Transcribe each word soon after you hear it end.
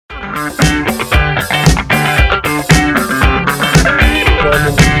Back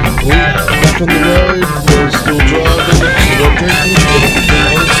on the road, we're still driving, still not drinking,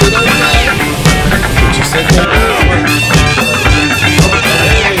 honestly don't know. We just said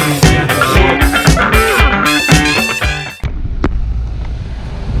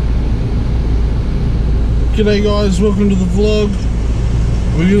G'day guys, welcome to the vlog.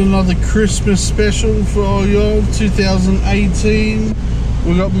 We got another Christmas special for all y'all, 2018.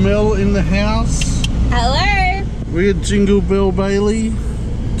 We got Mel in the house. Hello. We got Jingle Bell Bailey.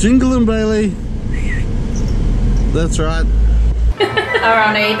 Jingle and Bailey. That's right. Are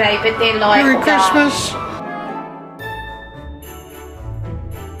on eBay, but they're like Merry Christmas.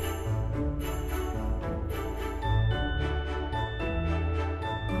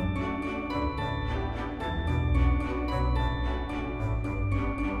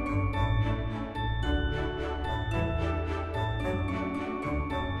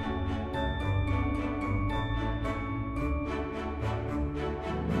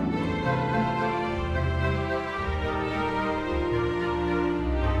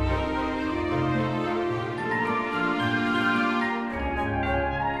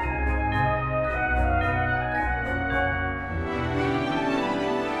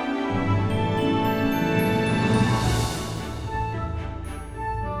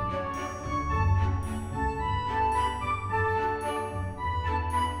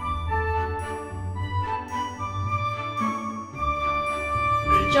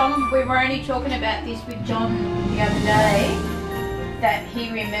 John, we were only talking about this with John the other day, that he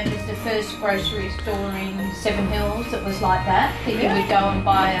remembers the first grocery store in Seven Hills that was like that you would go and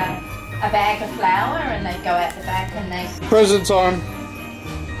buy a bag of flour and they'd go out the back and they... Present time.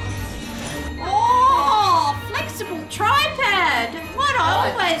 Oh, flexible tripod! What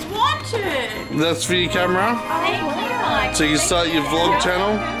I always wanted! That's for your camera. Thank you. So you can start your vlog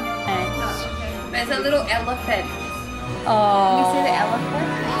channel. There's a little elephant. Oh. You see the elephant?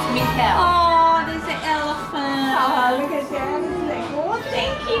 It's Mikhail. Oh, there's an elephant. Oh, look at that. Isn't that cool?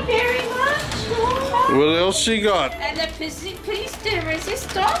 Thank you very much. What else you got? And the piece de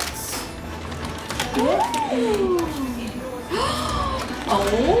resistance.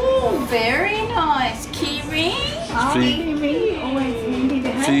 Oh, very nice. Key ring.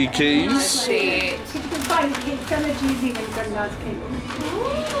 For your keys.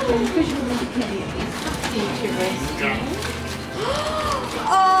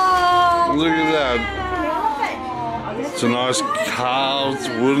 Oh, look at that. It's a nice carved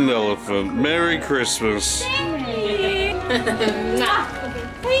wooden elephant. Merry Christmas. Thank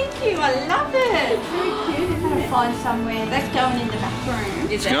you, I love it. Very cute. I'm going to find somewhere. That's going in the back room.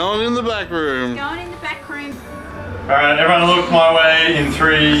 It's going in the back room. Going in the back room. Alright, everyone look my way in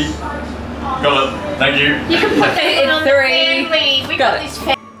 3. Got it. Thank you. You can put that in on 3. We got this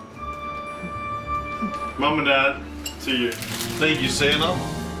family. Mum and Dad, to you. Thank you, Santa.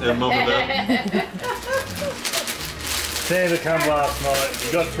 And Mum and Dad. Santa come last night.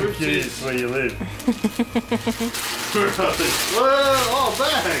 You got confused where you live. Oh,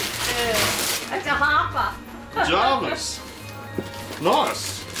 bag. That's a harper. Jarvis.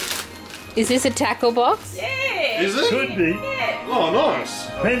 Nice. Is this a tackle box? Yeah. Is it? Could be. Yeah. Oh, nice.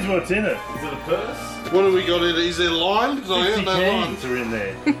 Depends what's in it. Is it a purse? What have we got in it? Is there lime? Because I 50 heard that line. cans are in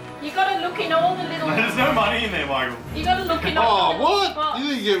there. You got to look in all the little... There's no money in there, Michael. You got to look in all Oh, the little what? spots. You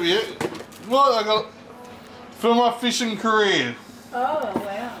didn't get me it. What? I got for my fishing career. Oh,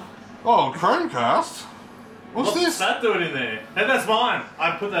 wow. Oh, Chromecast. What's this? That do it in there? Hey, that's mine.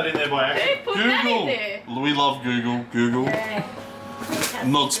 I put that in there by accident. Who put that in Google. there? We love Google. Google. Yeah.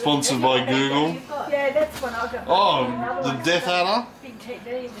 Not sponsored by Google. Yeah, that's what I got. Oh, the Death Adder. Big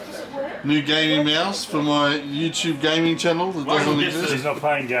TV. New gaming mouse for my YouTube gaming channel that doesn't Yes, exist. He's not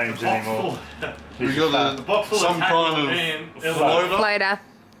playing games anymore. We got The box full some of kind of floater. Floater.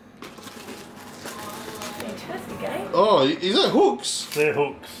 Fantastic game. Oh, is that hooks? They're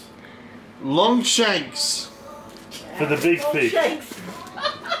hooks. Long shanks. For the big fish. Shakes.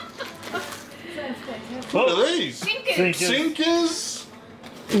 Look at these. Sinkers. Sinkers.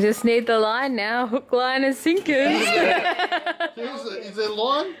 You just need the line now. Hook, line and sinkers. Is there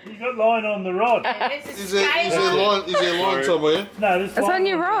line? You got line on the rod. There's a Is there scale. line? Is there line somewhere? No, there's That's line on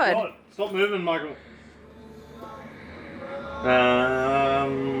your the rod. Stop moving, Michael.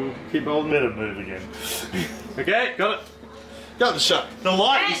 Keep holding Better it. move again. Okay, got it. Got the shut. The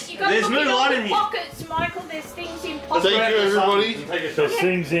light And is. you got to There's look no in all light in the here. pockets, Michael. There's things in pockets. Thank you, everybody. Take a There's shot.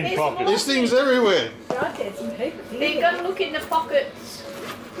 things in There's pockets. There's things everywhere. God, there's some people You here. got to look in the pockets.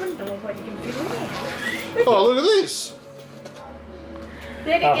 Wouldn't believe what you can fit in there. Oh, look at this.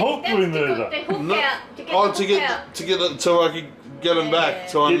 There to A get- hook that's remover. To hook No. out. To get Oh, the to hook out. get it so I could get them back,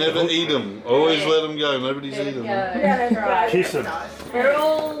 so I never eat them. Always let them go. Nobody's eating them. Yeah, that's right. Kiss them. We're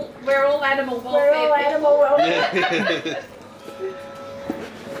all animal We're all welfare. animal welfare. Yeah.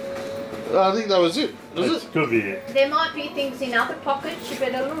 I think that was it. Was it? Could be it. There might be things in other pockets. You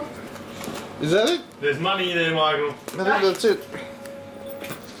better look. Is that it? There's money there, Michael. I think that's it.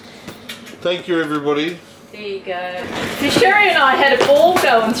 Thank you, everybody. There you go. Sherry and I had a ball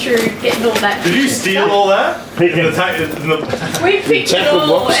going through getting all that. Did you steal all that? Pick In the it. We picked it tackle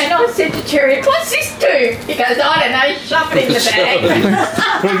all, box? and I said to Cherry, "What's this do?" He goes, "I don't know. Shove it in the bag."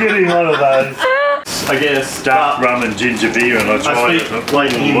 We're getting one of those. I guess. Dark rum and ginger beer, and I tried it. speak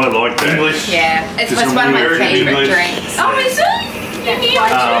like I like that. English. Yeah, it's Just one of my American favourite English. drinks. Oh, is it? Yeah, me too.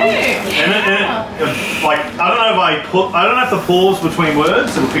 Like I don't know if I don't have to pause between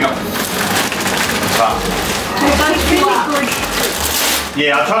words, so we'll pick up.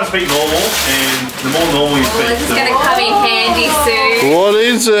 Yeah, I try to speak normal, and the more normal you Well, speak, this is the going to more. come in handy soon. What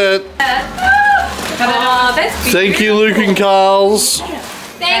is it? Oh, that's beautiful. Thank you, Luke and Carl's.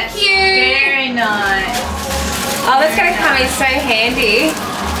 Thank you. Very nice. Oh, that's going to come in so handy.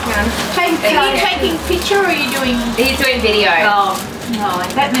 Hey, are you taking picture or are you doing? He's doing video. Oh, no,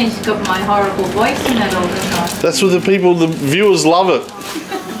 that means you've got my horrible voice in it all the time. That's what the people, the viewers love it.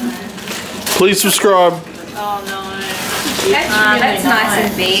 Please subscribe. Oh no. That's nice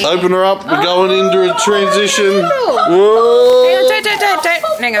and big. Open her up. We're going into a transition. Hang on, Whoa! don't.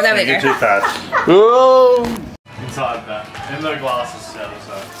 Hang on, there we You're go. too fast. Whoa! Inside that, and no glasses out of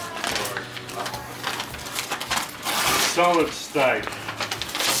Solid steak.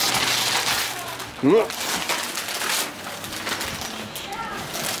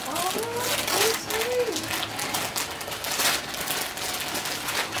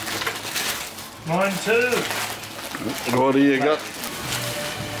 Mine too. What do you got?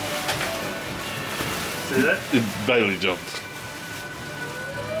 See that? Bailey jumped.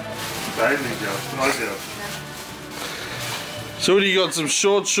 Bailey job. My job. So what do you got? Some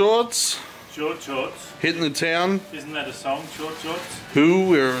short shorts? Short shorts. Hitting the town? Isn't that a song? Short shorts. Who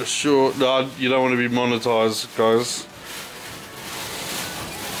wear a short... No, you don't want to be monetized, guys.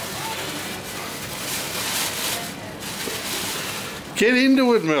 Get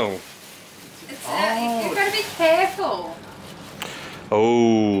into it, Mel. You've got to be careful.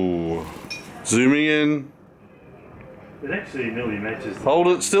 Oh. Zooming in. It actually nearly matches. Hold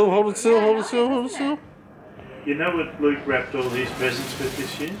it still, hold it still, hold it still, hold it still. You know what Luke wrapped all these presents with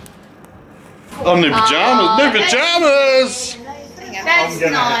this year? Oh, new pajamas! New pajamas! That's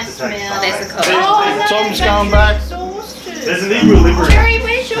gonna have nice, to take Mel. some. There's a couple. Oh, Tom's coming back. There's an equilibrium. Cherry,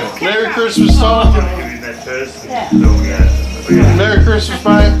 where's your Merry camera? Christmas, I'm Tom. going to give him that first. Yeah. Merry Christmas,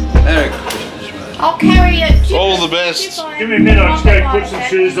 mate. I'll carry it. All the best. Give me a minute, I'll just go put some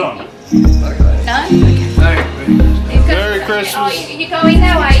shoes on. No? Merry Oh, Christmas. you going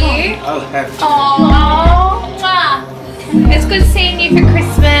now, are you? I'll have to. Oh, it's good seeing you for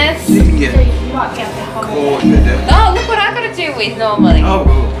Christmas. Get caught with it. Oh, look what I got to do with normally. Oh,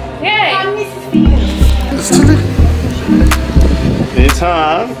 Yay. It's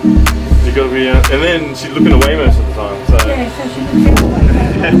hard. You got to be, and then she's looking away most of the time. So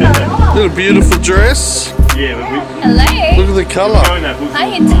What a beautiful dress. yeah, but Hello. Look at the colour. going that. Hi,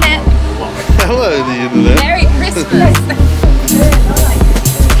 Internet. Hello, the internet. Merry Christmas.